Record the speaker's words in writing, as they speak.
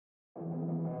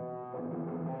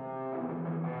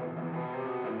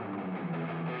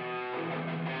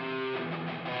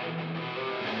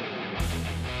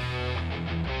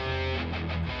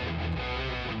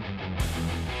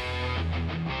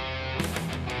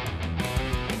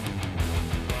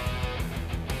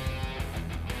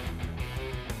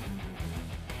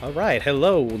All right,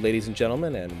 hello, ladies and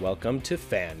gentlemen, and welcome to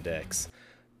Fandex,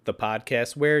 the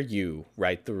podcast where you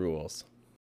write the rules.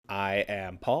 I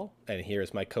am Paul, and here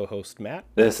is my co-host Matt.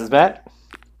 This is Matt.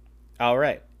 All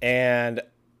right, and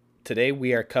today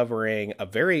we are covering a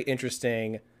very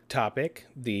interesting topic: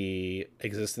 the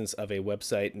existence of a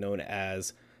website known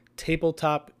as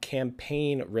Tabletop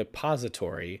Campaign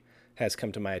Repository has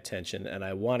come to my attention, and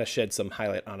I want to shed some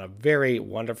highlight on a very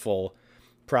wonderful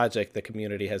project the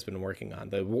community has been working on,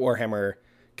 the Warhammer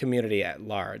community at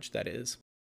large, that is.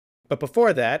 But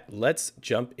before that, let's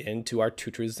jump into our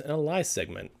Two Truths and a Lie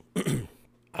segment.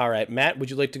 All right, Matt, would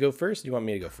you like to go first? Or do you want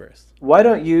me to go first? Why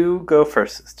don't you go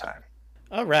first this time?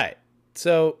 All right.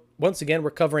 So once again,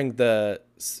 we're covering the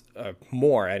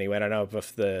more anyway. I don't know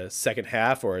if the second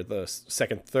half or the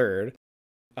second third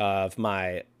of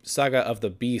my Saga of the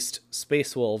Beast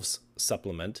Space Wolves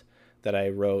supplement that I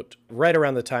wrote right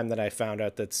around the time that I found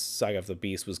out that Saga of the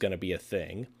Beast was going to be a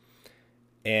thing.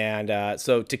 And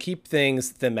so to keep things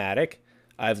thematic,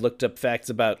 I've looked up facts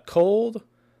about cold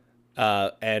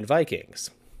and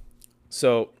Vikings.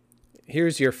 So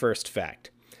here's your first fact.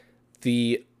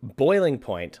 The boiling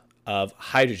point of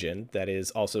hydrogen, that is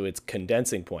also its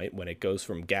condensing point when it goes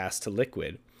from gas to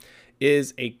liquid,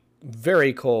 is a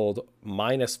very cold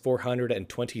minus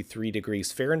 423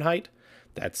 degrees Fahrenheit.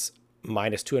 That's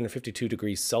minus 252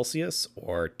 degrees Celsius,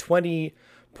 or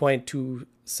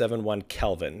 20.271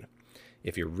 Kelvin,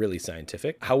 if you're really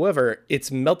scientific. However,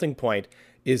 its melting point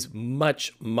is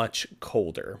much, much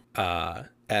colder,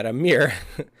 at a mere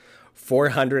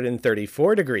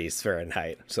 434 degrees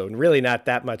Fahrenheit. So really not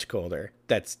that much colder.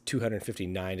 That's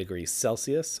 259 degrees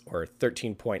Celsius, or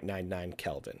 13.99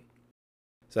 Kelvin.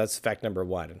 So that's fact number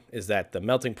one, is that the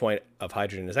melting point of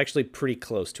hydrogen is actually pretty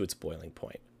close to its boiling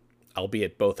point,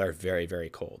 albeit both are very, very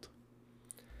cold.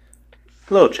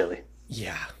 A little chilly.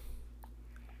 Yeah.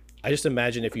 I just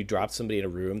imagine if you dropped somebody in a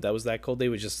room that was that cold, they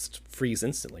would just freeze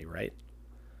instantly, right?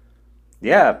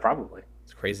 Yeah, probably.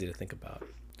 It's crazy to think about.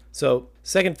 So,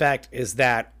 second fact is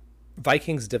that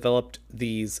Vikings developed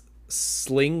these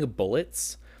sling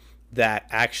bullets that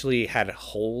actually had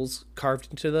holes carved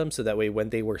into them, so that way when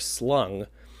they were slung,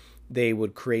 they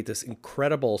would create this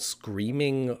incredible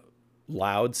screaming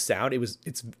loud sound.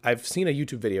 I've seen a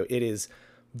YouTube video. It is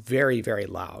very, very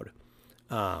loud.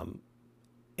 And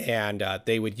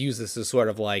they would use this as sort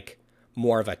of like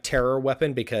more of a terror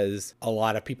weapon, because a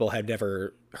lot of people had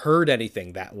never heard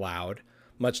anything that loud,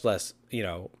 much less,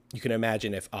 you can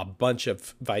imagine if a bunch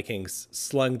of Vikings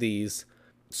slung these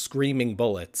screaming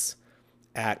bullets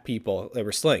at people. They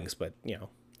were slings, but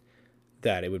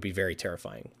that it would be very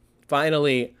terrifying.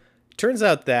 Finally, turns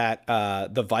out that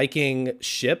the Viking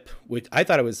ship, which I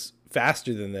thought it was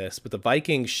faster than this, but the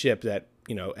Viking ship that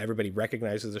everybody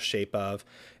recognizes the shape of,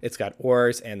 it's got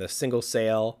oars and the single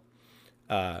sail.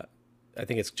 I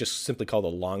think it's just simply called a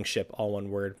long ship, all one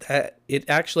word. That it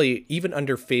actually, even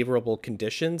under favorable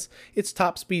conditions, its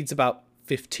top speed's about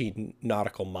 15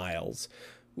 nautical miles,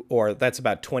 or that's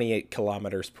about 28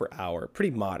 kilometers per hour.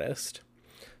 Pretty modest.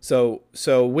 So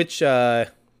which is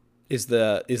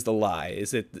the lie?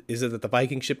 Is it that the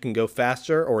Viking ship can go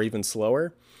faster or even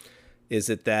slower? Is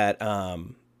it that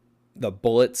the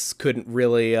bullets couldn't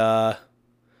really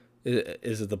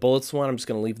is it the bullets one? I'm just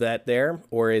going to leave that there.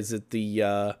 Or is it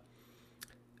the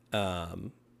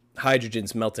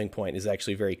hydrogen's melting point is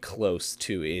actually very close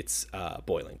to its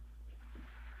boiling?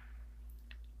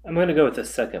 I'm going to go with the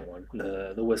second one,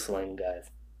 the whistling guys.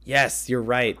 Yes, you're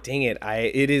right. Dang it.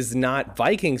 It is not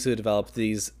Vikings who developed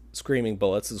these screaming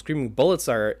bullets. The screaming bullets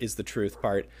is the truth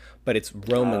part, but it's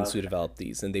Romans who developed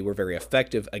these, and they were very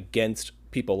effective against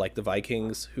people like the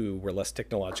Vikings, who were less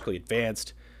technologically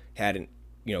advanced, hadn't,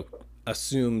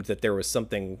 assumed that there was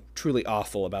something truly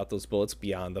awful about those bullets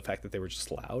beyond the fact that they were just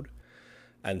loud.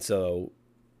 And so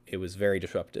it was very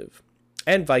disruptive.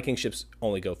 And Viking ships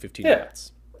only go 15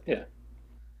 knots. Yeah.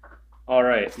 All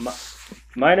right.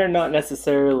 Mine are not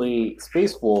necessarily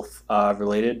Space Wolf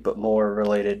related, but more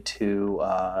related to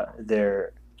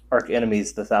their arch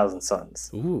enemies, the Thousand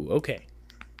Sons. Ooh, okay.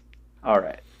 All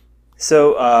right.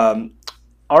 So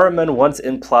Ahriman once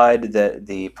implied that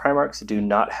the Primarchs do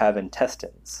not have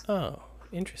intestines. Oh,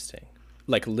 interesting.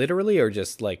 Like literally, or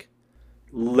just like...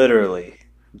 Literally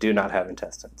do not have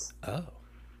intestines. Oh.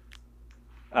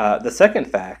 The second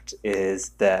fact is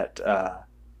that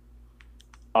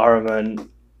Ahriman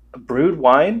brewed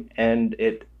wine, and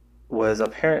it was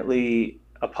apparently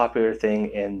a popular thing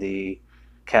in the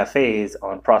cafes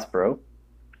on Prospero.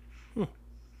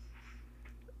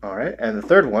 All right, and the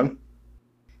third one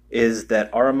is that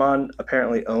Ahriman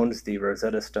apparently owns the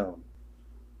Rosetta Stone.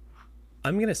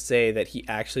 I'm going to say that he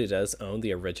actually does own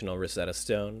the original Rosetta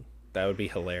Stone. That would be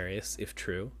hilarious if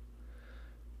true.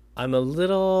 I'm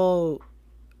going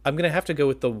to have to go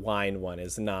with the wine one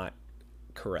is not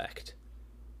correct.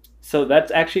 So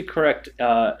that's actually correct.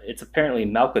 It's apparently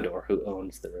Malkador who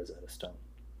owns the Rosetta Stone.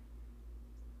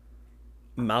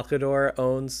 Malkador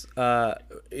owns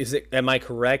is it am I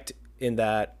correct in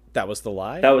that was the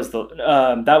lie? That was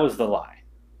the lie.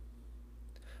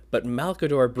 But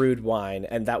Malkador brewed wine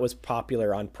and that was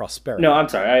popular on Prosperity. No, I'm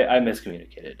sorry. I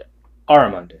miscommunicated.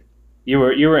 Ahriman did. You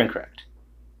were incorrect.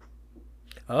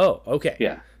 Oh, okay.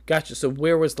 Yeah. Gotcha. So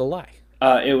where was the lie?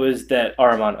 It was that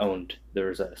Ahriman owned the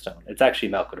Rosetta Stone. It's actually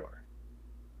Malkador.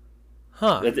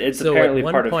 Huh. It's so apparently at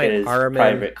one part point, of his Ahriman...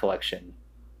 private collection.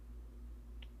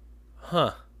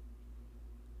 Huh.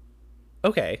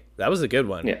 Okay, that was a good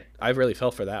one. Yeah. I really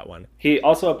fell for that one. He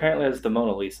also apparently has the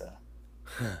Mona Lisa.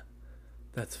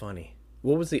 That's funny.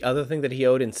 What was the other thing that he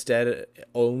owned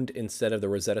instead of the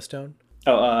Rosetta Stone?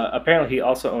 Oh, apparently he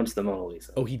also owns the Mona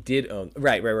Lisa. Oh, he did own...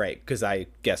 Right, because I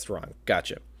guessed wrong.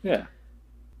 Gotcha. Yeah.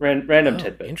 Random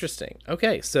tidbit. Interesting.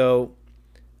 Okay, so...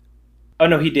 Oh,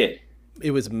 no, he did.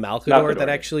 It was Malkador that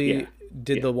actually yeah.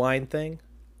 did the wine thing?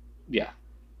 Yeah.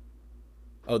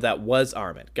 Oh, that was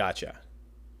Ahriman. Gotcha.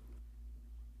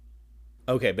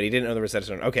 Okay, but he didn't own the Rosetta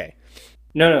Stone. Okay.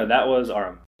 No, that was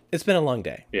Ahriman. It's been a long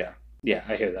day. Yeah. Yeah,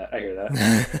 I hear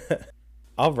that.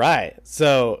 All right.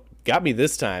 So, got me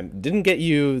this time. Didn't get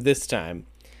you this time.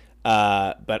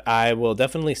 But I will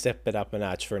definitely step it up a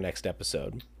notch for next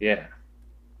episode. Yeah.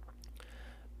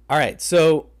 All right.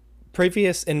 So,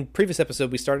 previous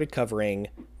episode, we started covering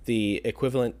the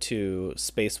equivalent to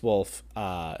Space Wolf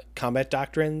combat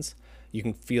doctrines. You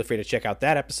can feel free to check out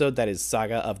that episode. That is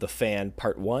Saga of the Fan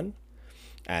Part 1.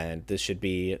 And this should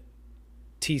be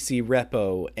TC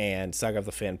Repo and Saga of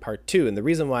the Fan Part 2. And the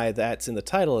reason why that's in the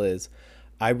title is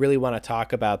I really want to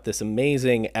talk about this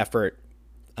amazing effort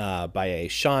by a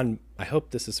Sean, I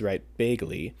hope this is right,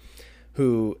 Bagley,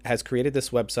 who has created this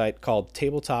website called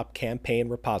Tabletop Campaign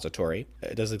Repository.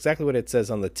 It does exactly what it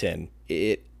says on the tin.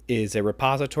 It is a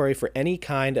repository for any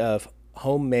kind of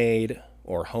homemade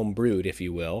or homebrewed, if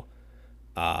you will,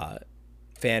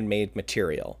 fan-made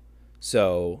material.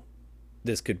 So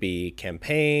this could be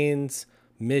campaigns,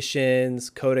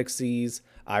 missions, codexes.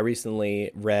 I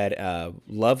recently read a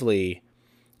lovely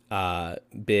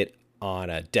bit on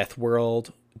a Death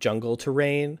World jungle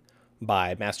terrain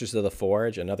by Masters of the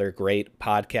Forge, another great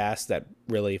podcast that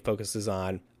really focuses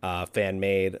on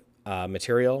fan-made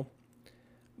material.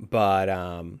 But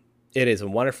it is a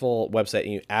wonderful website,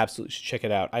 and you absolutely should check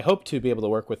it out. I hope to be able to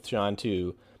work with Sean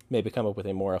to maybe come up with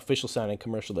a more official-sounding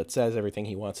commercial that says everything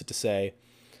he wants it to say.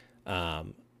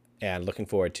 And looking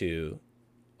forward to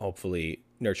hopefully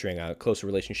nurturing a closer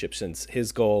relationship, since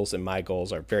his goals and my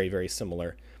goals are very, very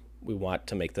similar. We want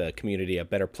to make the community a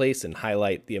better place and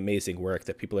highlight the amazing work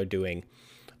that people are doing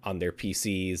on their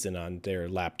PCs and on their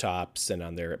laptops and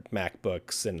on their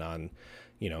MacBooks and on,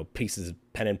 pieces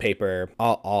of pen and paper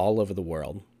all over the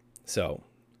world. So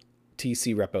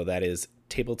TC Repo, that is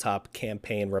Tabletop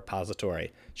Campaign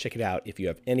Repository. Check it out if you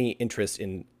have any interest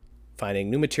in finding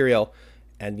new material.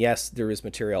 And yes, there is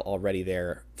material already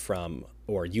there from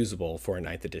or usable for a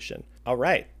 9th edition. All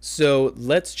right, so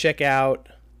let's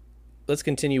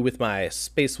continue with my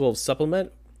Space Wolves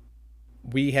supplement.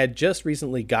 We had just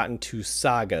recently gotten to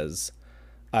sagas,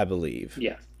 I believe.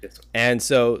 Yeah. And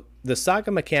so the saga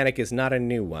mechanic is not a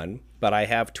new one, but I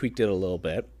have tweaked it a little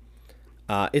bit.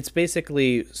 It's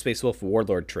basically Space Wolf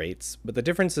Warlord traits, but the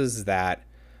difference is that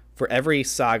for every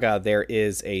saga, there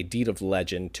is a deed of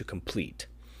legend to complete.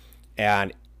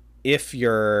 And if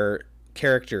your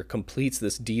character completes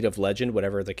this deed of legend,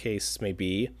 whatever the case may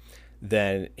be,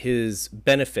 then his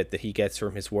benefit that he gets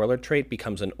from his warlord trait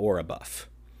becomes an aura buff.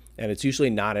 And it's usually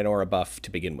not an aura buff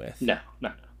to begin with. No.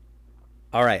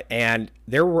 All right, and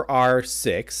there are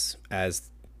 6, as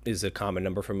is a common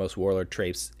number for most warlord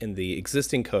traits in the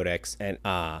existing codex and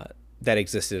that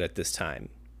existed at this time.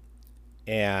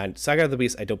 And Saga of the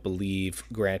Beast, I don't believe,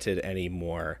 granted any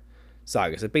more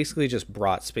sagas. It basically just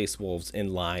brought Space Wolves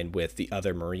in line with the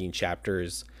other Marine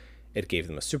chapters. It gave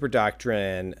them a super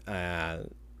doctrine,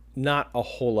 not a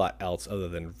whole lot else other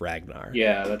than Ragnar.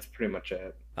 Yeah, that's pretty much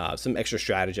it. Some extra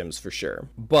stratagems for sure.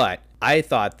 But I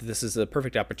thought this is a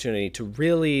perfect opportunity to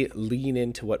really lean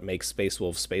into what makes Space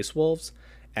Wolves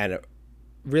and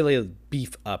really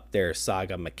beef up their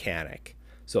saga mechanic.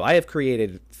 So I have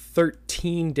created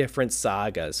 13 different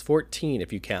sagas, 14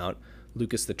 if you count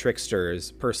Lucas the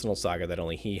Trickster's personal saga that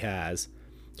only he has,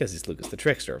 because he's Lucas the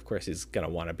Trickster. Of course, he's going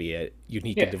to want to be a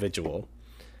unique individual,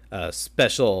 a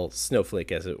special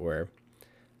snowflake, as it were.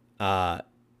 And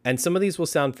some of these will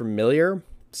sound familiar.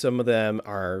 Some of them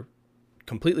are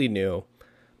completely new.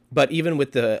 But even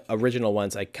with the original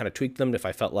ones, I kind of tweaked them if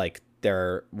I felt like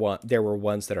there were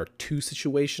ones that are too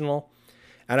situational.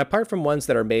 And apart from ones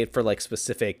that are made for like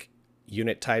specific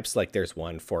unit types, like there's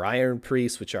one for Iron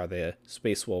Priests, which are the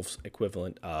Space Wolves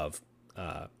equivalent of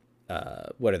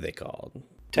what are they called?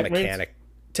 Tech Marines?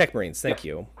 Tech Marines. Thank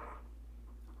you.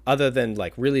 Other than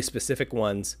like really specific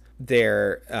ones,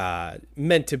 they're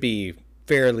meant to be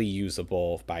fairly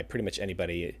usable by pretty much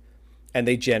anybody, and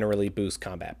they generally boost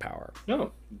combat power.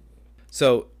 No.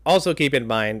 So also keep in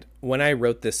mind, when I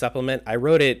wrote this supplement, I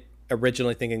wrote it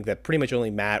originally thinking that pretty much only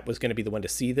Matt was going to be the one to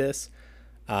see this.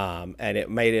 And it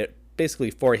made it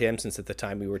basically for him, since at the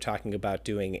time we were talking about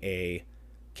doing a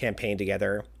campaign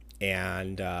together.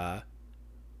 And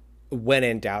when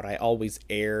in doubt, I always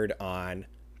erred on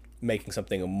making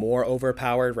something more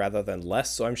overpowered rather than less.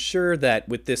 So I'm sure that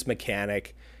with this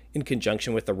mechanic, in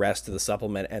conjunction with the rest of the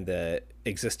supplement and the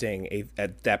existing,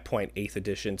 at that point, 8th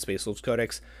edition Space Wolves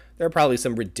Codex, there are probably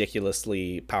some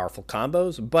ridiculously powerful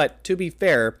combos. But to be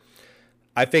fair,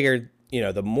 I figured,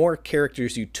 the more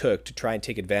characters you took to try and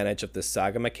take advantage of this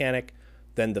saga mechanic,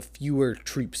 then the fewer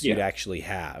troops you'd actually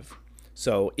have.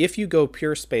 So if you go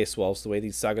pure Space Wolves, the way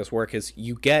these sagas work is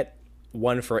you get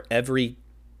one for every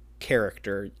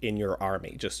character in your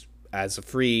army, just as a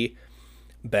free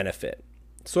benefit.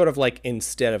 Sort of like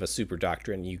instead of a super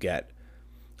doctrine, you get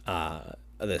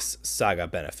this saga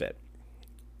benefit.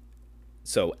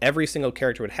 So every single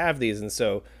character would have these, and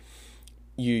so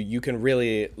you can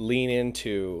really lean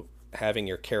into having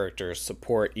your characters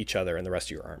support each other and the rest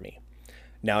of your army.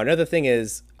 Now, another thing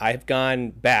is I've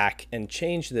gone back and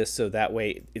changed this so that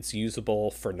way it's usable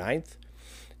for 9th,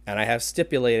 and I have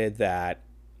stipulated that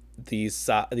these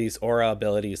aura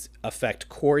abilities affect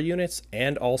core units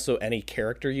and also any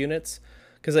character units,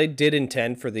 because I did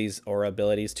intend for these aura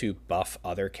abilities to buff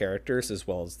other characters as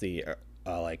well as the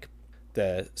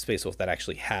the Space Wolf that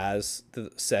actually has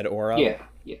the said aura. Yeah.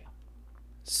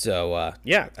 So, I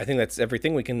think that's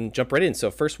everything. We can jump right in. So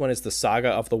first one is the Saga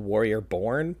of the Warrior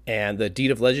Born. And the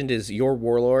Deed of Legend is your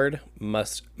warlord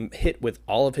must hit with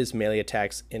all of his melee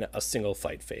attacks in a single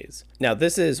fight phase. Now,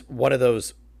 this is one of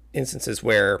those instances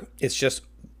where it's just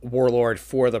warlord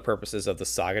for the purposes of the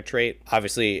saga trait.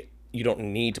 Obviously, you don't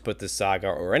need to put the saga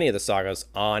or any of the sagas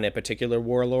on a particular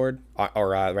warlord, or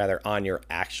rather on your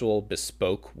actual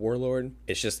bespoke warlord.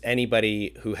 It's just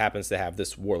anybody who happens to have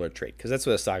this warlord trait, because that's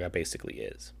what a saga basically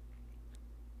is.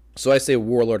 So I say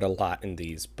warlord a lot in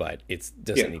these, but it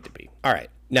doesn't need to be. All right.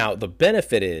 Now, the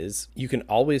benefit is you can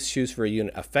always choose for a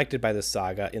unit affected by the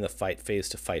saga in the fight phase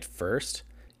to fight first,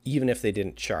 even if they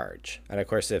didn't charge. And of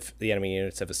course, if the enemy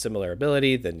units have a similar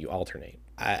ability, then you alternate.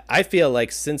 I feel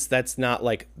like since that's not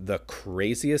like the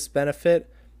craziest benefit,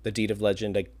 the Deed of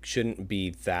Legend shouldn't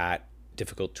be that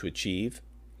difficult to achieve.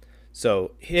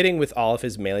 So hitting with all of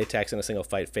his melee attacks in a single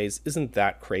fight phase isn't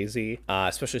that crazy,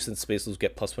 especially since Space Wolves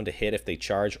get +1 to hit if they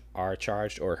charge, are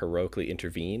charged, or heroically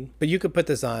intervene. But you could put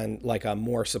this on like a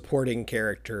more supporting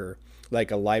character, like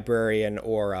a librarian,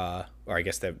 or I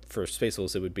guess that for Space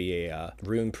Wolves it would be a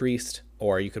rune priest,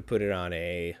 or you could put it on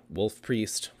a wolf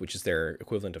priest, which is their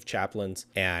equivalent of chaplains,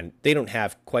 and they don't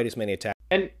have quite as many attacks.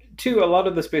 And two, a lot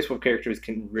of the Space Wolf characters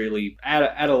can really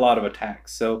add a lot of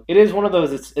attacks, so it is one of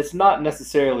those. It's not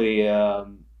necessarily a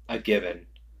given.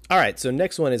 All right, so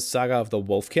next one is Saga of the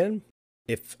Wolfkin.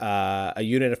 If a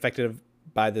unit affected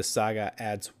by this saga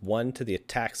adds 1 to the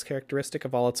attacks characteristic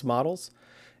of all its models,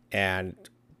 and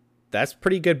that's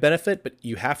pretty good benefit, but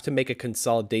you have to make a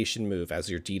consolidation move as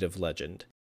your Deed of Legend.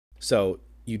 So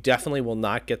you definitely will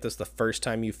not get this the first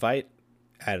time you fight,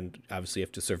 and obviously you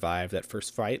have to survive that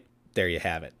first fight. There you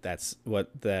have it. That's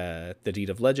what the Deed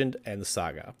of Legend and the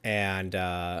saga. And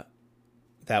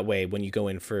that way, when you go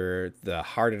in for the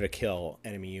harder to kill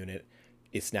enemy unit,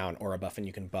 it's now an aura buff, and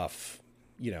you can buff,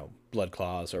 Blood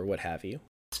Claws or what have you.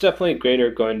 It's definitely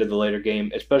greater going to the later game,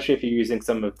 especially if you're using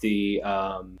some of the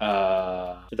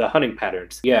hunting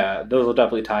patterns. Yeah, those will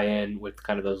definitely tie in with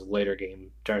kind of those later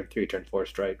game turn 3, turn 4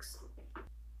 strikes.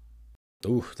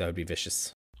 Ooh, that would be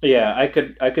vicious. Yeah, I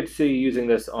could see using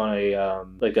this on a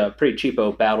like a pretty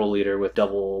cheapo battle leader with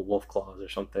double wolf claws or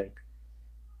something.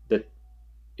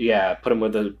 Put him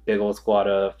with a big old squad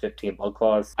of 15 blood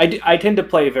claws. I tend to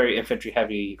play very infantry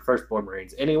heavy firstborn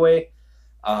marines anyway,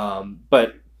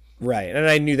 but. Right, and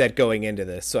I knew that going into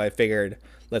this, so I figured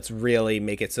let's really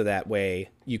make it so that way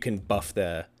you can buff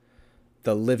the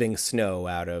living snow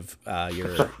out of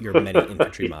your many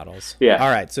infantry models. Yeah. All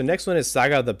right, so next one is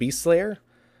Saga of the Beast Slayer.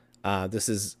 This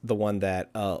is the one that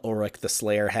Ulrich the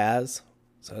Slayer has,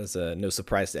 so it's no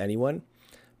surprise to anyone.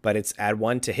 But it's add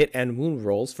 1 to hit and wound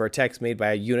rolls for attacks made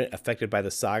by a unit affected by the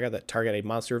saga that target a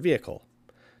monster vehicle.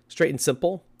 Straight and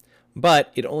simple.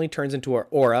 but it only turns into an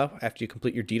aura after you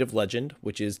complete your Deed of Legend,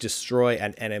 which is destroy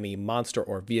an enemy monster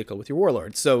or vehicle with your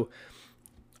Warlord. So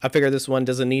I figure this one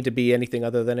doesn't need to be anything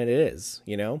other than it is,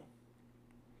 you know?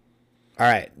 All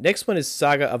right, next one is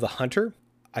Saga of the Hunter.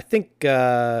 I think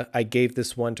I gave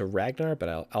this one to Ragnar,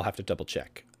 but I'll have to double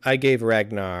check. I gave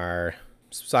Ragnar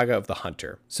Saga of the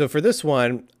Hunter. So for this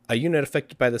one, a unit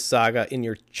affected by the saga in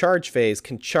your charge phase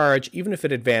can charge even if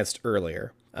it advanced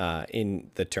earlier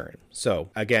in the turn. So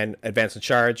again, advance and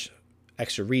charge,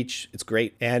 extra reach, it's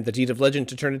great. And the Deed of Legend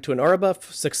to turn into an aura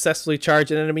buff, successfully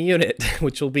charge an enemy unit,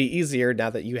 which will be easier now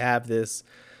that you have this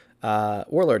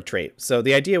Warlord trait. So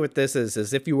the idea with this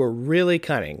is if you were really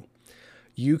cunning,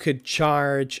 you could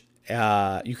charge,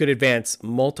 you could advance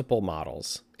multiple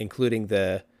models, including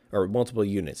or multiple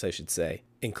units, I should say,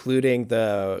 including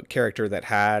the character that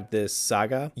had this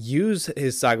saga, use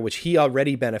his saga, which he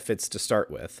already benefits to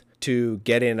start with, to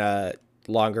get in a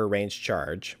longer range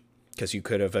charge, because you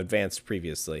could have advanced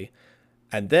previously.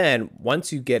 And then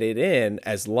once you get it in,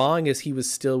 as long as he was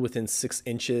still within 6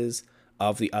 inches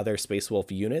of the other Space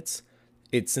Wolf units,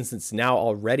 since it's now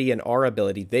already an aura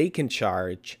ability, they can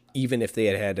charge even if they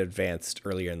had advanced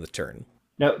earlier in the turn.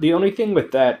 Now, the only thing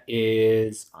with that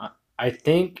is, I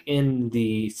think in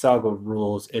the Saga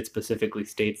rules, it specifically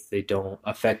states they don't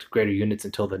affect greater units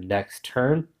until the next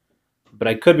turn. But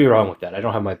I could be wrong with that. I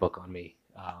don't have my book on me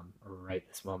right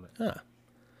this moment. Huh.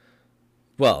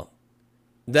 Well,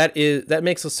 that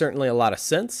makes certainly a lot of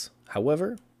sense.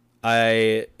 However,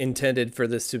 I intended for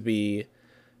this to be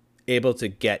able to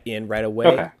get in right away.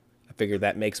 Okay. I figured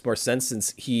that makes more sense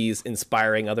since he's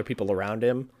inspiring other people around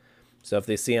him. So if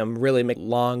they see him really make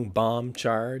long bomb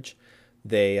charge,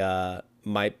 they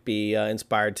might be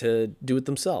inspired to do it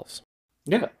themselves.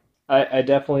 Yeah, I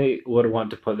definitely would want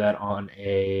to put that on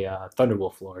a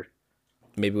Thunderwolf Lord.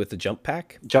 Maybe with the jump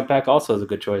pack? Jump pack also is a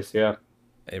good choice, yeah.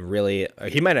 It really,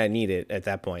 he might not need it at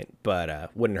that point,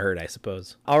 but wouldn't hurt, I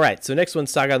suppose. All right, so next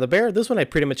one's Saga of the Bear. This one I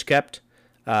pretty much kept.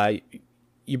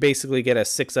 You basically get a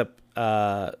 6-up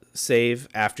save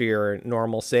after your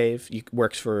normal save. It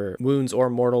works for wounds or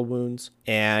mortal wounds.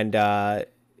 And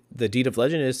the Deed of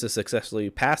Legend is to successfully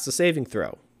pass the saving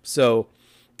throw. So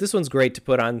this one's great to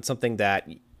put on something that,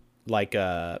 like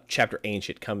Chapter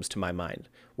Ancient comes to my mind,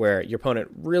 where your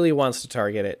opponent really wants to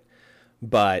target it,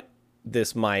 but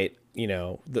this might,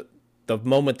 the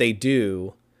moment they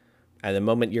do, and the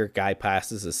moment your guy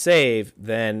passes a save,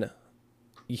 then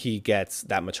he gets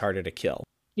that much harder to kill.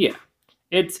 Yeah.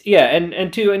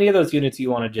 And to any of those units you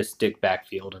want to just stick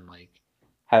backfield and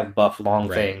have buff long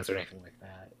fangs or anything like that.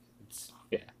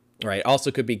 Right. Also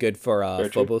could be good for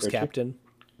Phobos Captain.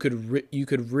 You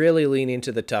could really lean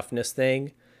into the toughness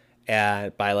thing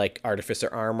and buy Artificer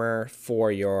armor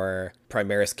for your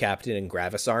Primaris Captain and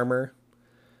Gravis armor,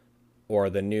 or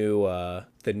the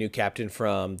new captain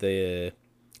from the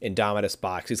Indomitus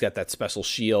box. He's got that special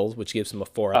shield which gives him a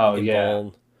 4-up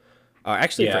invuln.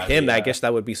 For him, I guess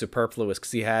that would be superfluous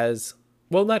because he has,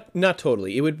 well, not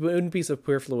totally. It wouldn't be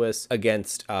superfluous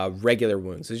against regular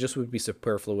wounds. It just would be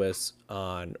superfluous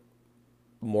on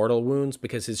mortal wounds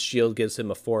because his shield gives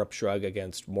him a 4-up shrug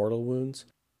against mortal wounds.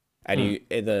 And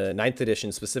in the 9th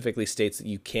edition specifically states that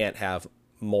you can't have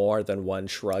more than one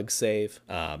shrug save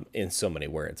in so many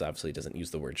words. Obviously, it doesn't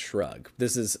use the word shrug.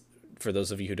 This is, for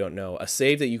those of you who don't know, a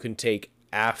save that you can take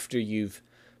after you've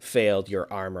failed your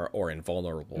armor or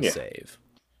invulnerable save.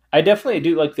 I definitely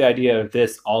do like the idea of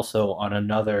this also on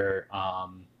another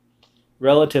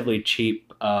relatively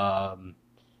cheap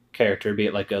character, be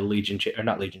it like a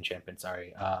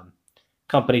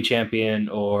company champion,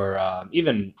 or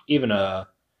even a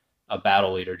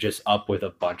battle leader, just up with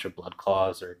a bunch of blood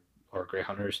claws or Grey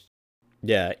Hunters.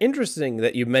 Yeah, interesting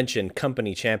that you mentioned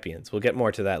company champions. We'll get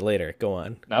more to that later. Go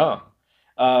on.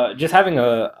 Just having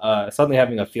suddenly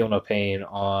having a Feel No Pain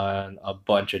on a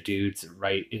bunch of dudes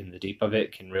right in the deep of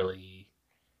it can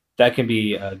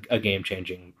be a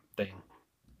game-changing thing.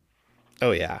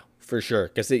 Oh yeah, for sure.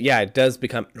 Because it does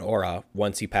become an aura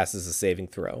once he passes a saving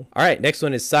throw. All right, next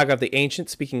one is Saga of the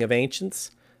Ancients. Speaking of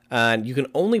Ancients, and you can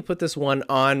only put this one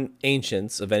on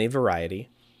Ancients of any variety.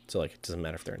 So it doesn't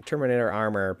matter if they're in Terminator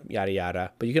armor, yada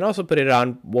yada. But you can also put it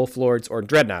on Wolf Lords or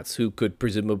Dreadnoughts, who could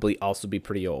presumably also be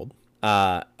pretty old.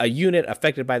 A unit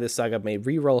affected by this saga may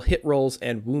reroll hit rolls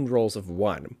and wound rolls of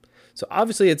 1. So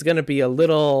obviously it's going to be a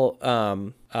little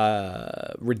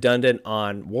redundant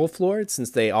on Wolf Lords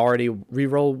since they already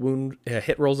reroll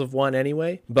hit rolls of 1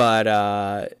 anyway.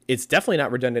 But it's definitely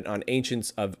not redundant on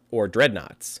Ancients or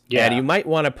Dreadnoughts. Yeah. And you might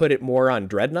want to put it more on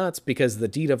Dreadnoughts because the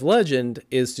Deed of Legend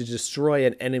is to destroy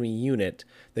an enemy unit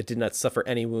that did not suffer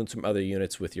any wounds from other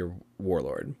units with your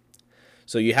Warlord.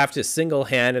 So you have to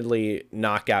single-handedly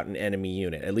knock out an enemy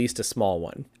unit, at least a small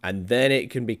one, and then it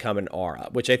can become an aura,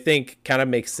 which I think kind of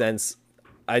makes sense.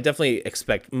 I definitely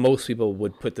expect most people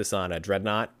would put this on a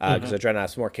Dreadnought because a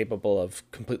Dreadnought's more capable of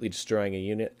completely destroying a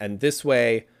unit. And this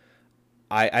way,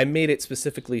 I made it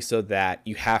specifically so that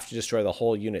you have to destroy the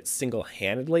whole unit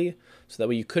single-handedly, so that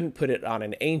way you couldn't put it on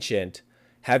an Ancient,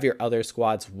 have your other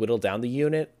squads whittle down the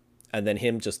unit, and then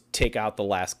him just take out the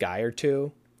last guy or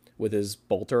two with his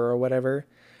bolter or whatever,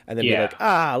 and then be like,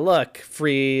 look,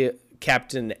 free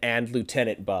captain and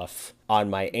lieutenant buff on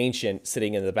my Ancient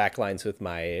sitting in the back lines with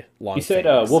my long. You said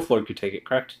Wolflord could take it,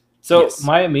 correct? So yes.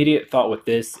 My immediate thought with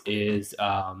this is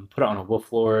put it on a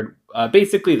Wolflord,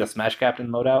 basically the Smash Captain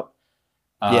loadout,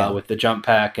 with the jump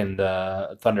pack and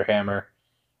the Thunder Hammer,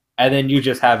 and then you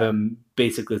just have him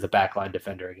basically as a backline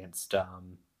defender against.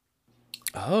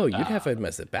 You'd have him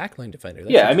as a backline defender.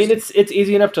 That's I mean it's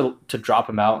easy enough to drop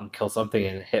him out and kill something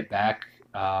and hit back,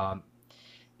 and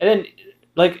then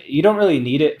like you don't really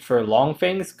need it for Long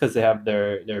Fangs because they have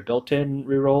their built-in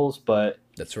rerolls, but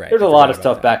that's right. There's a lot of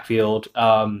stuff backfield.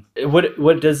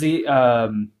 What does the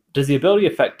ability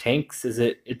affect tanks? Is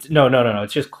it's no,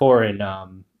 it's just core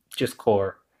and just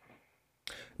core.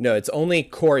 No, it's only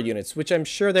core units, which I'm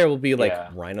sure there will be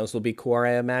rhinos will be core,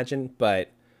 I imagine,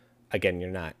 but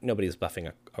again, nobody's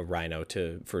buffing a rhino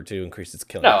to increase its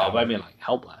killing power. But I mean like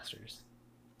Hellblasters.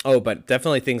 Oh, but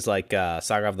definitely things like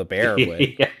Saga of the Bear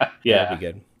would. yeah, that'd be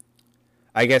good.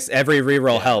 I guess every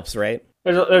reroll helps, right?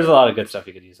 There's a lot of good stuff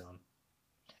you could use on.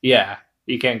 Yeah,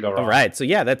 you can't go wrong. All right, so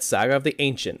that's Saga of the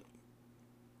Ancient.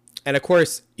 And of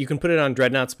course, you can put it on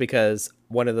Dreadnoughts because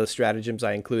one of the stratagems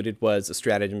I included was a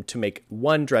stratagem to make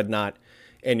one Dreadnought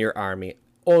in your army,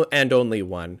 and only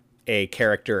one, a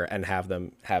character, and have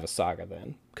them have a Saga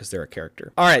then, because they're a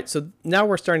character. All right, so now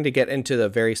we're starting to get into the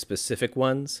very specific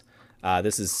ones.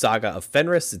 This is Saga of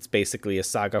Fenris. It's basically a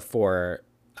saga for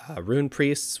Rune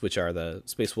Priests, which are the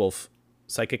Space Wolf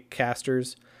psychic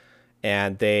casters,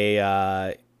 and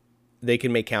they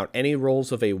can make count any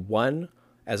rolls of a 1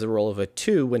 as a roll of a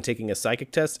 2 when taking a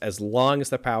psychic test, as long as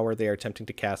the power they are attempting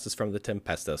to cast is from the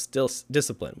Tempestus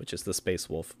Discipline, which is the Space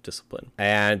Wolf discipline.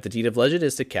 And the Deed of Legend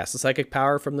is to cast a psychic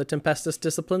power from the Tempestus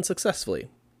Discipline successfully.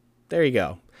 There you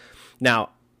go.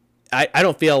 Now, I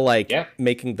don't feel like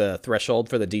making the threshold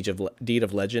for the Deed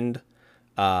of Legend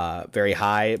very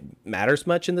high matters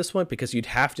much in this one, because you'd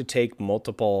have to take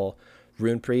multiple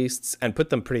Rune Priests and put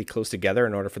them pretty close together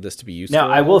in order for this to be useful. Now,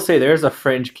 I will say there's a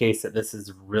fringe case that this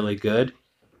is really good.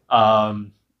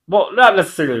 Well, not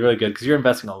necessarily really good, because you're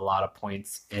investing a lot of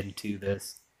points into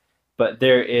this. But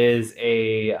there is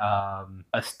a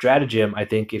stratagem, I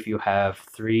think, if you have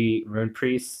 3 Rune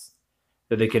Priests,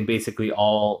 that they can basically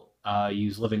all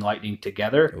use Living Lightning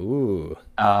together. Ooh.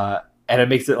 And it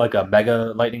makes it like a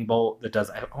mega lightning bolt that does,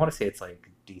 I want to say it's like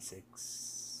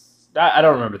D6. I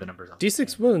don't remember the numbers.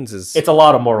 D6 wounds is... It's a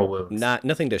lot of mortal wounds.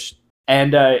 Nothing to...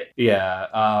 And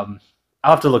I'll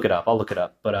have to look it up. I'll look it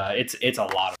up. But it's a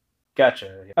lot.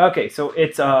 Gotcha. Okay, so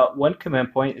it's one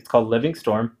command point. It's called Living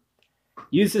Storm.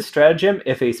 Use this stratagem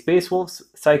if a Space Wolf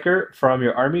Psyker from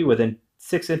your army within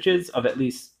 6 inches of at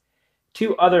least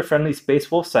 2 other friendly Space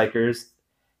Wolf Psykers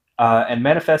and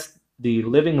manifest the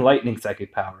Living Lightning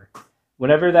Psychic power.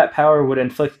 Whenever that power would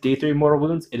inflict D3 mortal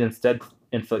wounds, it instead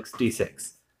inflicts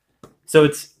D6. So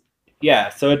it's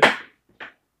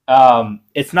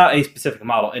not a specific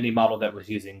model. Any model that was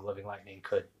using Living Lightning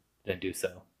could then do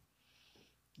so.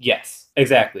 Yes,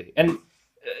 exactly. And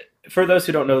for those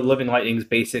who don't know, Living Lightning is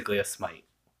basically a smite.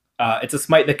 It's a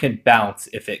smite that can bounce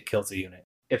if it kills a unit.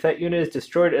 If that unit is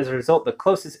destroyed as a result, the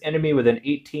closest enemy within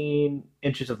 18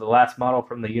 inches of the last model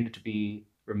from the unit to be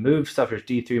removed suffers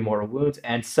D3 mortal wounds,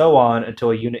 and so on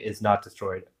until a unit is not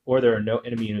destroyed, or there are no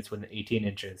enemy units within 18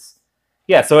 inches.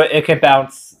 Yeah, so it can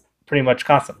bounce pretty much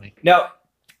constantly. Now,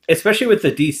 especially with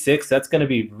the D6, that's going to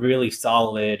be really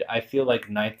solid. I feel like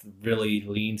 9th really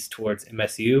leans towards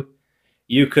MSU.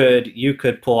 You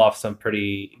could pull off some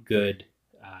pretty good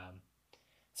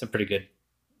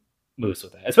moves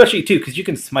with that, especially too because you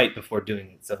can smite before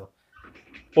doing it, so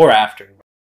or after.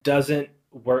 Doesn't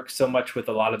work so much with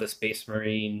a lot of the Space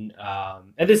Marine,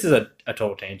 and this is a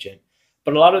total tangent,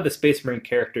 but a lot of the Space Marine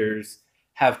characters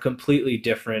have completely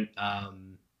different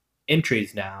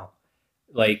entries now.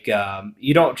 Like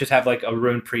you don't just have like a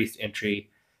Rune Priest entry.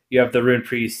 You have the Rune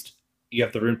Priest. You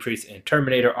have the Rune Priest in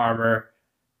Terminator armor.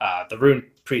 The Rune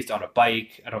Priest on a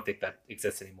bike. I don't think that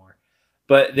exists anymore.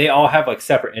 But they all have like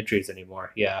separate entries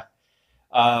anymore. Yeah.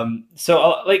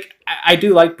 So like I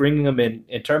do like bringing them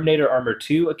in Terminator armor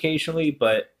too occasionally.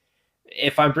 But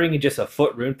if I'm bringing just a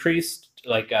foot Rune Priest,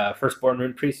 like Firstborn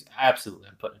Rune Priest, absolutely,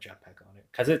 I'm putting a jetpack on it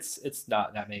because it's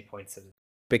not that many points.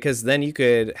 Because then you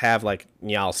could have like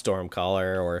Njal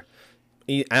Stormcaller or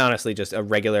honestly just a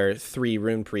regular 3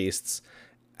 rune priests,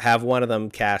 have one of them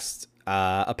cast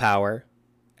a power,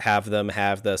 have them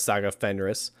have the Saga of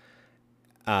Fenris,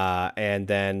 and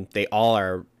then they all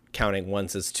are counting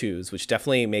 1s as 2s, which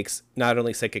definitely makes not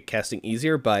only psychic casting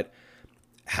easier, but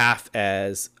half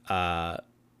as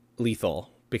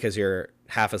lethal because you're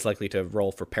half as likely to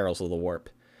roll for Perils of the Warp.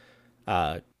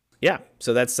 Yeah,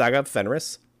 so that's Saga of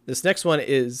Fenris. This next one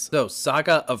is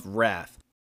Saga of Wrath.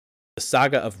 The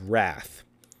Saga of Wrath.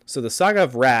 So the Saga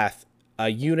of Wrath, a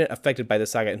unit affected by the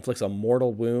saga inflicts a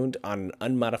mortal wound on an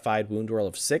unmodified wound roll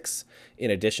of 6,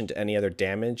 in addition to any other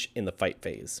damage in the fight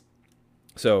phase.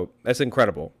 So that's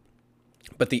incredible.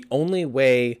 But the only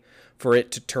way for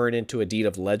it to turn into a Deed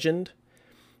of Legend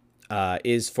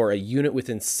is for a unit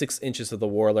within 6 inches of the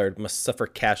warlord must suffer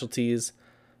casualties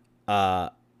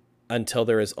until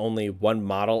there is only 1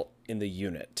 model in the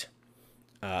unit.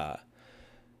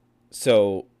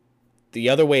 So the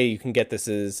other way you can get this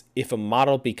is if a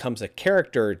model becomes a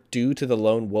character due to the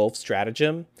Lone Wolf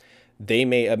stratagem, they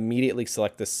may immediately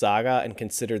select the saga and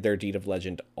consider their Deed of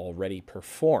Legend already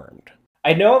performed.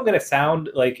 I know I'm going to sound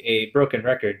like a broken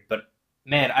record, but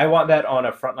man, I want that on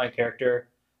a frontline character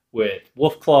with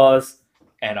wolf claws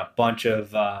and a bunch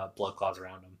of blood claws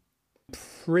around them.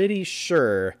 Pretty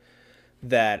sure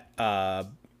that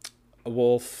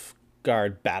Wolf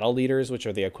Guard battle leaders, which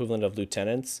are the equivalent of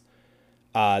lieutenants,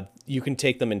 you can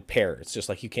take them in pairs, just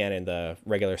like you can in the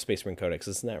regular Space Marine Codex.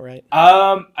 Isn't that right?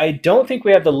 I don't think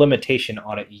we have the limitation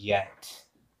on it yet,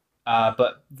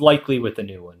 but likely with the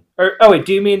new one. Or wait,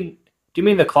 do you mean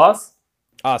the claws?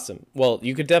 Awesome. Well,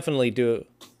 you could definitely do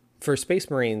for Space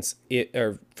Marines,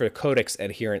 or for Codex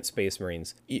adherent Space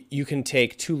Marines. You can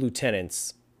take 2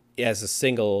 lieutenants as a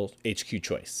single HQ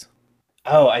choice.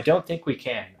 Oh, I don't think we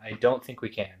can.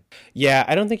 Yeah,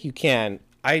 I don't think you can.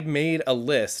 I made a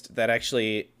list that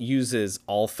actually uses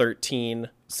all 13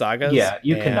 sagas. Yeah,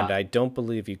 you cannot. And I don't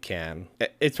believe you can.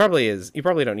 It probably is. You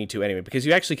probably don't need to anyway, because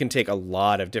you actually can take a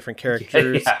lot of different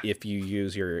characters if you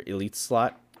use your elite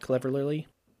slot cleverly.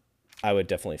 I would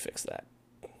definitely fix that.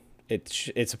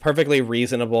 It's a perfectly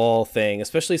reasonable thing,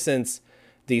 especially since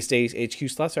these days HQ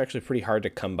slots are actually pretty hard to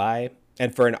come by.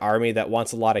 And for an army that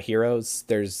wants a lot of heroes,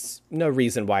 there's no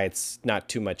reason why it's not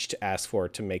too much to ask for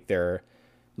to make their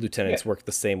lieutenants work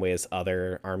the same way as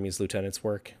other armies' lieutenants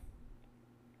work.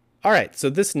 All right, so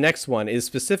this next one is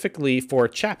specifically for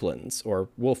chaplains, or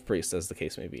wolf priests as the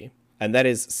case may be. And that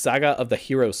is Saga of the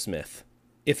Hero Smith.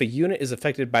 If a unit is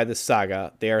affected by this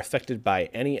saga, they are affected by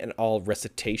any and all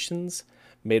recitations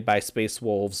made by Space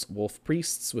Wolves wolf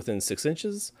priests within 6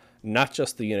 inches, not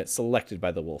just the unit selected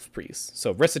by the wolf priests.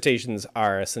 So recitations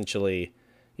are essentially,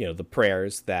 the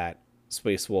prayers that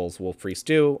Space Wolves wolf priests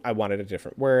do. I wanted a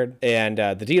different word. And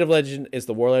the Deed of Legend is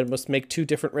the warlord must make 2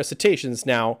 different recitations.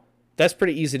 Now, that's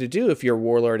pretty easy to do if your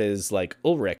warlord is like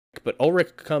Ulrich, but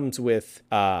Ulrich comes with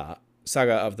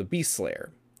Saga of the Beast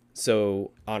Slayer.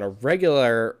 So on a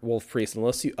regular wolf priest,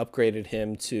 unless you upgraded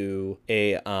him to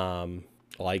a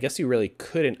well, I guess you really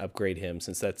couldn't upgrade him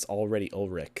since that's already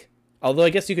Ulrich. Although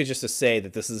I guess you could just say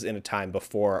that this is in a time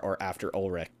before or after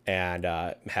Ulrich and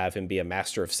have him be a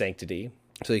Master of Sanctity,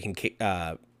 so he can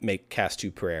cast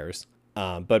 2 prayers.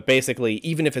 But basically,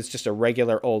 even if it's just a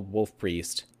regular old wolf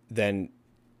priest, then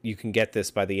you can get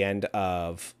this by the end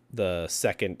of the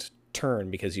second turn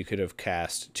because you could have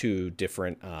cast 2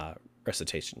 different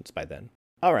recitations by then.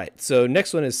 All right, so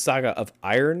next one is Saga of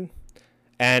Iron,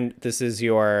 and this is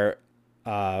your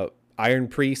Iron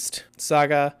Priest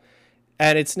saga,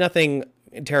 and it's nothing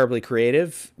terribly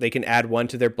creative. They can add 1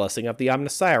 to their Blessing of the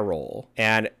Omnissiah roll,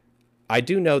 and I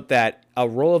do note that a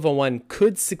roll of a 1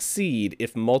 could succeed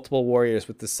if multiple warriors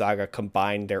with the saga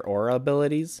combine their aura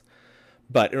abilities,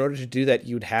 but in order to do that,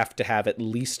 you'd have to have at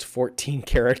least 14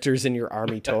 characters in your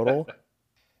army total.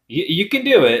 You can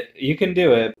do it. You can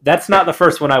do it. That's not the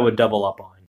first one I would double up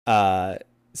on.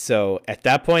 So at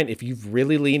that point, if you've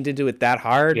really leaned into it that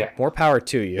hard, more power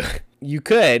to you. You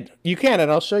can, and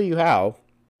I'll show you how.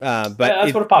 But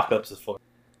that's what Apocalypse is for.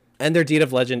 And their Deed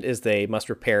of Legend is they must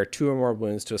repair 2 or more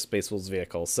wounds to a Space Wolves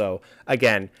vehicle. So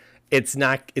again, it's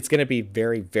going to be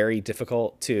very, very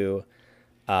difficult to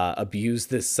abuse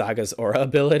this saga's aura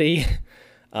ability.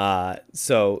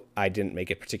 So I didn't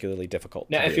make it particularly difficult.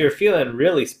 Now, if you're feeling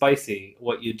really spicy,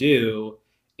 what you do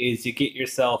is you get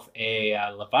yourself a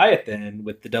Leviathan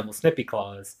with the double snippy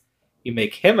claws. You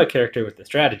make him a character with the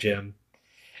stratagem,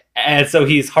 and so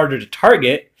he's harder to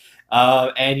target.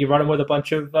 And you run him with a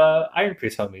bunch of Iron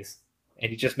Priest homies,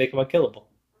 and you just make him unkillable.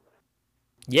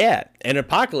 Yeah, and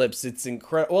Apocalypse, it's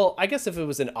incredible. Well, I guess if it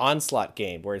was an Onslaught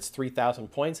game where it's 3,000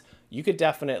 points, you could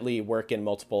definitely work in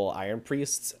multiple Iron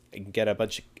Priests and get a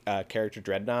bunch of character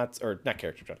dreadnoughts, or not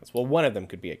character dreadnoughts. Well, one of them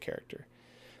could be a character,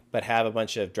 but have a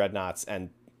bunch of dreadnoughts, and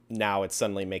now it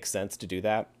suddenly makes sense to do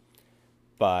that.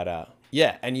 But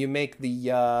yeah, and you make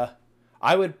the.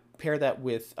 I would pair that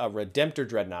with a Redemptor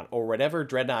dreadnought or whatever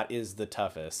dreadnought is the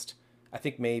toughest. I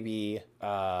think maybe.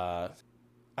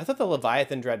 I thought the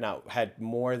Leviathan dreadnought had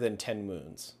more than 10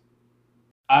 moons.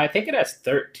 I think it has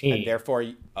 13. And therefore,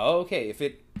 okay, if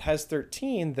it has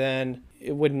 13, then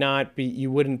it would not be, you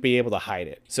wouldn't be able to hide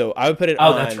it. So I would put it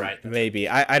on. That's right. Maybe.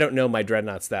 I don't know my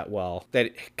dreadnoughts that well.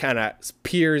 That kind of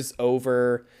peers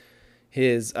over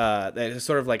his, that is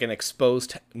sort of like an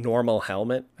exposed normal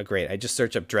helmet. Oh, great. I just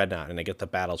search up dreadnought and I get the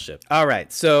battleship. All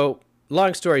right. So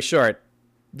long story short,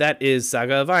 that is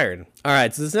Saga of Iron. All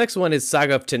right, so this next one is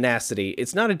Saga of Tenacity.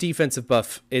 It's not a defensive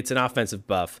buff, it's an offensive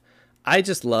buff. I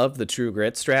just love the True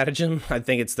Grit stratagem. I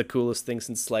think it's the coolest thing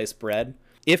since sliced bread.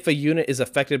 If a unit is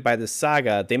affected by this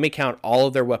saga, they may count all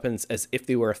of their weapons as if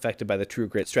they were affected by the True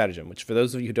Grit stratagem, which for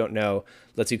those of you who don't know,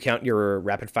 lets you count your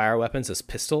rapid fire weapons as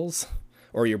pistols,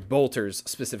 or your bolters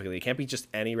specifically. It can't be just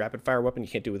any rapid fire weapon. You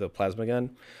can't do it with a plasma gun,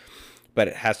 but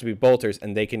it has to be bolters,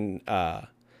 and they can...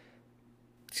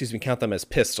 count them as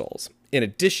pistols. In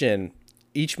addition,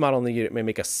 each model in the unit may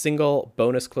make a single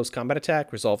bonus close combat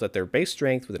attack resolved at their base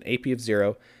strength with an AP of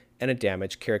 0 and a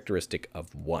damage characteristic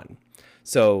of 1.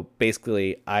 So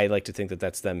basically, I like to think that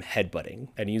that's them headbutting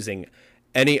and using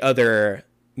any other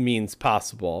means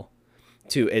possible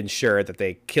to ensure that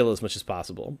they kill as much as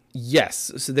possible.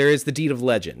 Yes, so there is the Deed of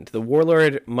Legend. The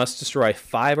Warlord must destroy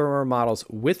 5 or more models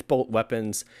with bolt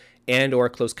weapons and or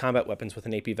close combat weapons with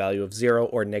an AP value of 0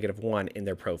 or -1 in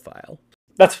their profile.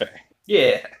 That's fair.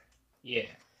 Yeah.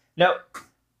 Now,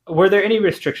 were there any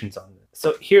restrictions on this?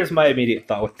 So here's my immediate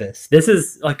thought with this. This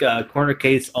is like a corner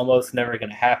case, almost never going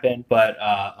to happen, but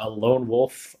a lone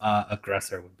wolf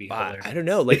aggressor would be hilarious. I don't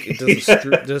know. Like,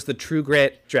 does the True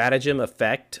Grit stratagem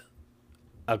affect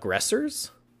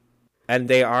aggressors? And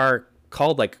they are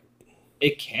called like...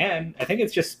 It can. I think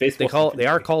it's just space. They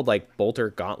are called like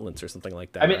bolter gauntlets or something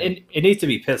like that. I mean, right? it needs to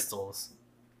be pistols.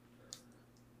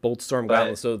 Bolt storm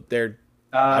gauntlets. So they're.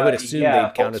 I would assume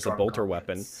they'd count as a bolter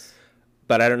weapon.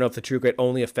 But I don't know if the True Grit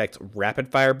only affects rapid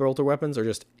fire bolter weapons or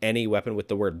just any weapon with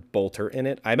the word bolter in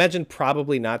it. I imagine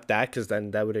probably not that, because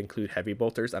then that would include heavy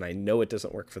bolters, and I know it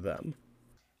doesn't work for them.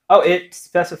 Oh, it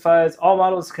specifies all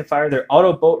models can fire their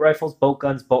auto bolt rifles, bolt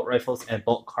guns, bolt rifles, and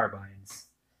bolt carbines,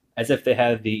 as if they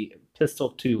have the pistol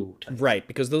 2 type. Right,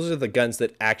 because those are the guns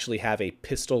that actually have a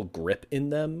pistol grip in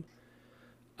them.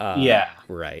 Yeah.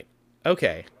 Right.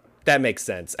 Okay. That makes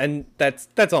sense. And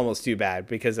that's almost too bad,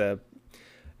 because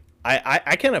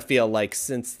I kind of feel like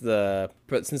since the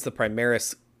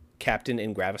Primaris captain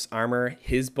in Gravis armor,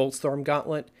 his Boltstorm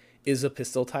Gauntlet is a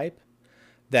pistol type,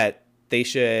 that they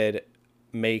should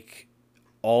make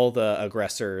all the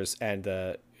aggressors and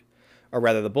the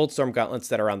Boltstorm Gauntlets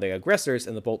that are on the aggressors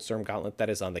and the Boltstorm Gauntlet that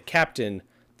is on the captain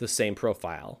the same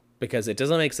profile, because it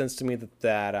doesn't make sense to me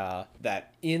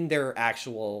that in their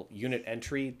actual unit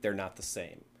entry they're not the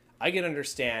same. I can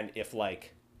understand if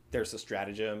like there's a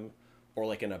stratagem or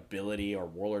like an ability or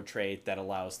warlord trait that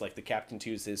allows like the captain to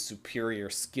use his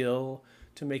superior skill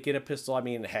to make it a pistol. I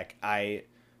mean, heck,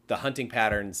 the hunting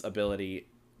patterns ability,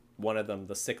 one of them,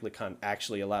 the cyclic hunt,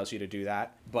 actually allows you to do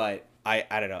that, but I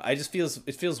don't know.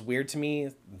 It feels weird to me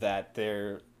that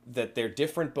they're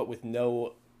different, but with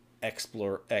no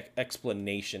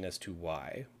explanation as to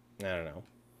why. I don't know.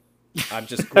 I'm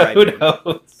just griping. Who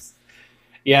knows?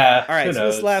 Yeah. All right.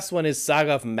 So this last one is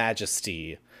Saga of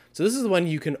Majesty. So this is the one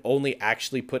you can only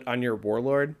actually put on your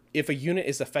warlord. If a unit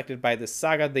is affected by this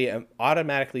saga, they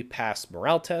automatically pass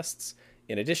morale tests.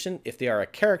 In addition, if they are a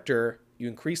character, you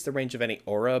increase the range of any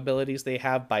aura abilities they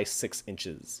have by 6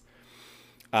 inches.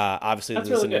 Obviously, this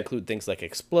doesn't include things like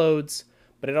explodes,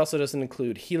 but it also doesn't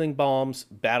include healing balms,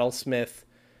 battlesmith,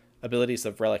 abilities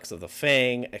of relics of the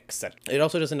Fang, etc. It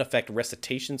also doesn't affect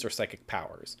recitations or psychic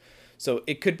powers. So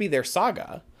it could be their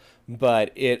saga,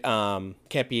 but it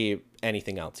can't be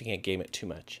anything else. You can't game it too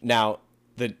much. Now,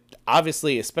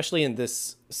 obviously, especially in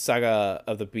this Saga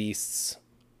of the Beasts,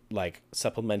 like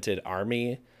supplemented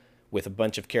army with a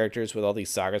bunch of characters with all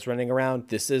these sagas running around,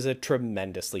 this is a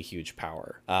tremendously huge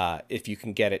power. If you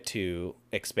can get it to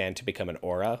expand to become an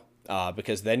aura,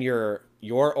 because then your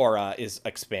aura is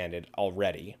expanded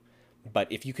already.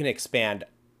 But if you can expand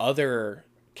other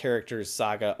characters'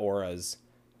 saga auras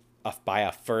by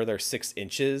a further 6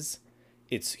 inches,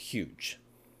 it's huge.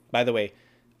 By the way,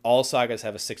 all sagas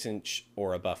have a 6-inch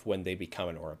aura buff when they become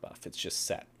an aura buff. It's just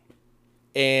set.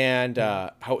 And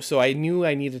so I knew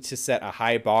I needed to set a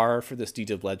high bar for this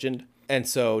Deed of Legend. And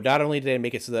so not only did I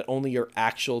make it so that only your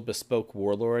actual bespoke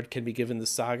warlord can be given the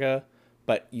saga,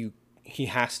 but he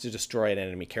has to destroy an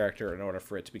enemy character in order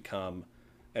for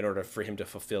him to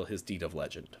fulfill his Deed of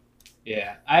Legend.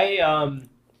 Yeah,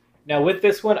 now with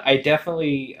this one, I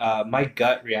definitely my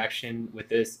gut reaction with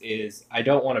this is I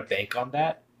don't want to bank on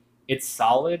that. It's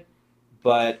solid,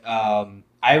 but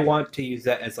I want to use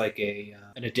that as like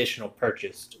an additional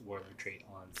purchased warlord trait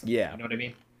on something. Yeah. You know what I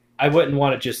mean? I wouldn't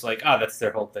want to just like, that's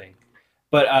their whole thing.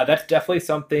 But that's definitely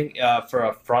something for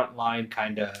a frontline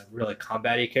kind of really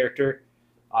combat-y character.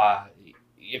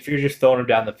 If you're just throwing them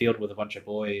down the field with a bunch of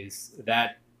boys,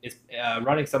 that is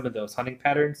running some of those hunting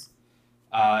patterns.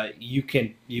 You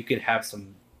can have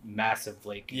some massive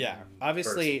like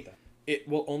obviously it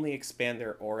will only expand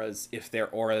their auras if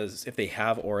they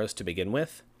have auras to begin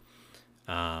with.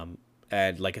 And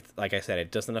like I said,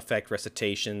 it doesn't affect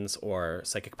recitations or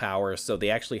psychic powers, so they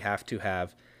actually have to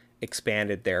have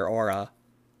expanded their aura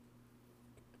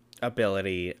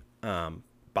ability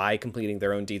by completing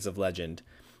their own Deeds of Legend.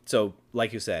 So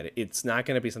like you said, it's not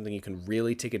going to be something you can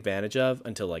really take advantage of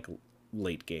until like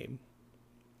late game.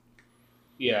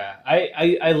 Yeah,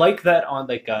 I like that on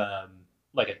like a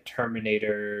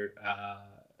Terminator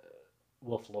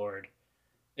Wolf Lord,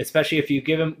 especially if you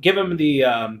give him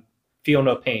the Feel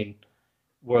No Pain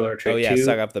warlord trait. Oh yeah, too.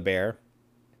 Suck Up the Bear.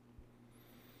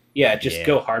 Yeah, just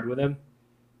go hard with him.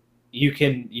 You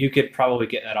could probably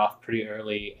get that off pretty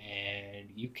early, and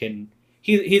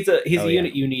he's a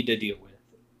unit you need to deal with,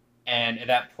 and at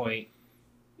that point,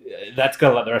 that's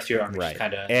gonna let the rest of your army just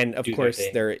kind of. And of course,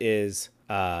 there is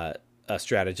a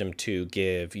stratagem to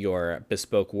give your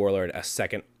bespoke warlord a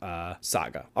second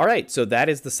saga. All right, so that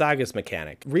is the sagas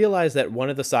mechanic. Realize that one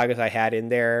of the sagas I had in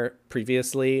there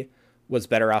previously was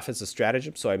better off as a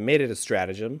stratagem, so I made it a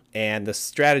stratagem, and the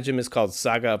stratagem is called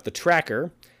Saga of the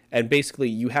Tracker. And basically,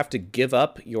 you have to give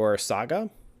up your saga,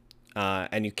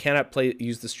 and you cannot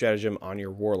use the stratagem on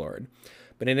your warlord.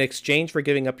 But in exchange for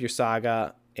giving up your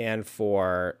saga, and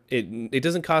for it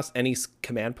doesn't cost any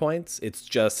command points.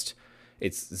 It's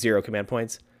 0 command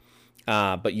points.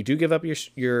 But you do give up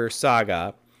your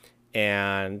saga,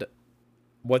 and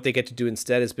what they get to do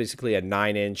instead is basically a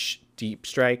 9-inch deep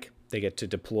strike. They get to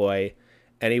deploy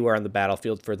anywhere on the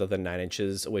battlefield further than 9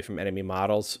 inches away from enemy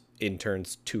models in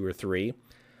turns 2 or 3.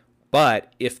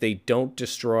 But if they don't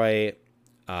destroy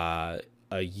a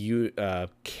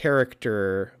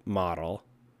character model,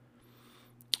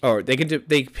 or they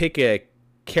pick a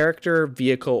character,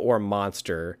 vehicle, or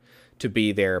monster to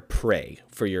be their prey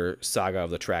for your Saga of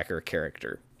the Tracker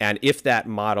character. And if that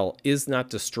model is not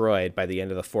destroyed by the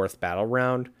end of the 4th battle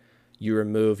round, you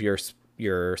remove your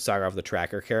Saga of the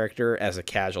Tracker character as a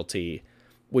casualty,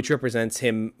 which represents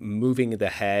him moving the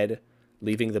head,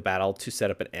 leaving the battle to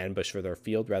set up an ambush for their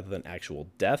field rather than actual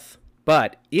death.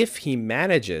 But if he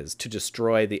manages to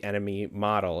destroy the enemy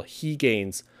model, he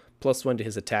gains +1 to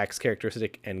his attack's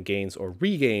characteristic and gains or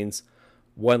regains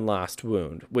 1 lost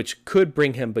wound, which could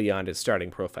bring him beyond his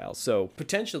starting profile. So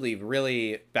potentially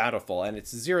really bountiful, and it's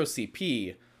 0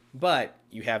 CP, but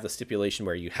you have the stipulation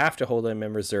where you have to hold him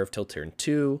in reserve till turn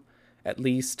 2, at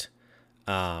least.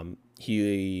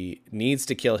 He needs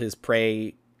to kill his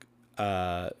prey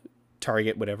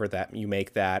target, whatever that you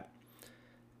make that,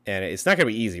 and it's not going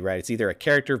to be easy, right? It's either a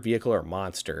character, vehicle, or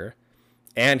monster,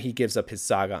 and he gives up his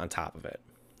saga on top of it.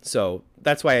 So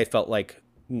that's why I felt like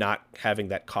not having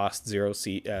that cost 0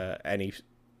 any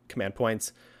command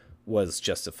points was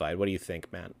justified. What do you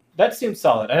think, Matt? That seems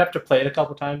solid. I'd have to play it a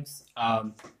couple times.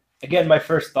 Again, my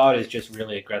first thought is just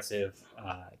really aggressive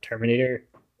Terminator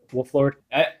Wolf Lord.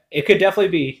 It could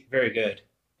definitely be very good.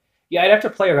 Yeah, I'd have to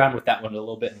play around with that one a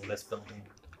little bit in list building.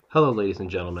 Hello, ladies and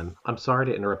gentlemen. I'm sorry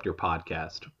to interrupt your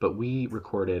podcast, but we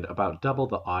recorded about double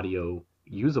the audio,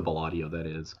 usable audio that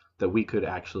is, that we could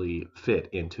actually fit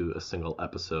into a single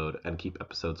episode and keep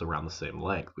episodes around the same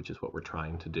length, which is what we're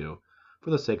trying to do for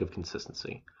the sake of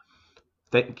consistency.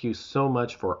 Thank you so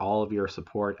much for all of your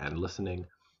support and listening,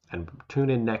 and tune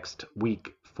in next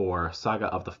week for Saga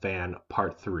of the Fan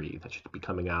Part 3. That should be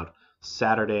coming out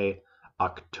Saturday,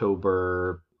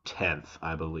 October 10th,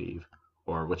 I believe,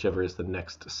 or whichever is the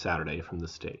next Saturday from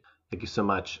this date. Thank you so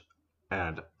much,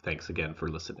 and thanks again for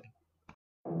listening.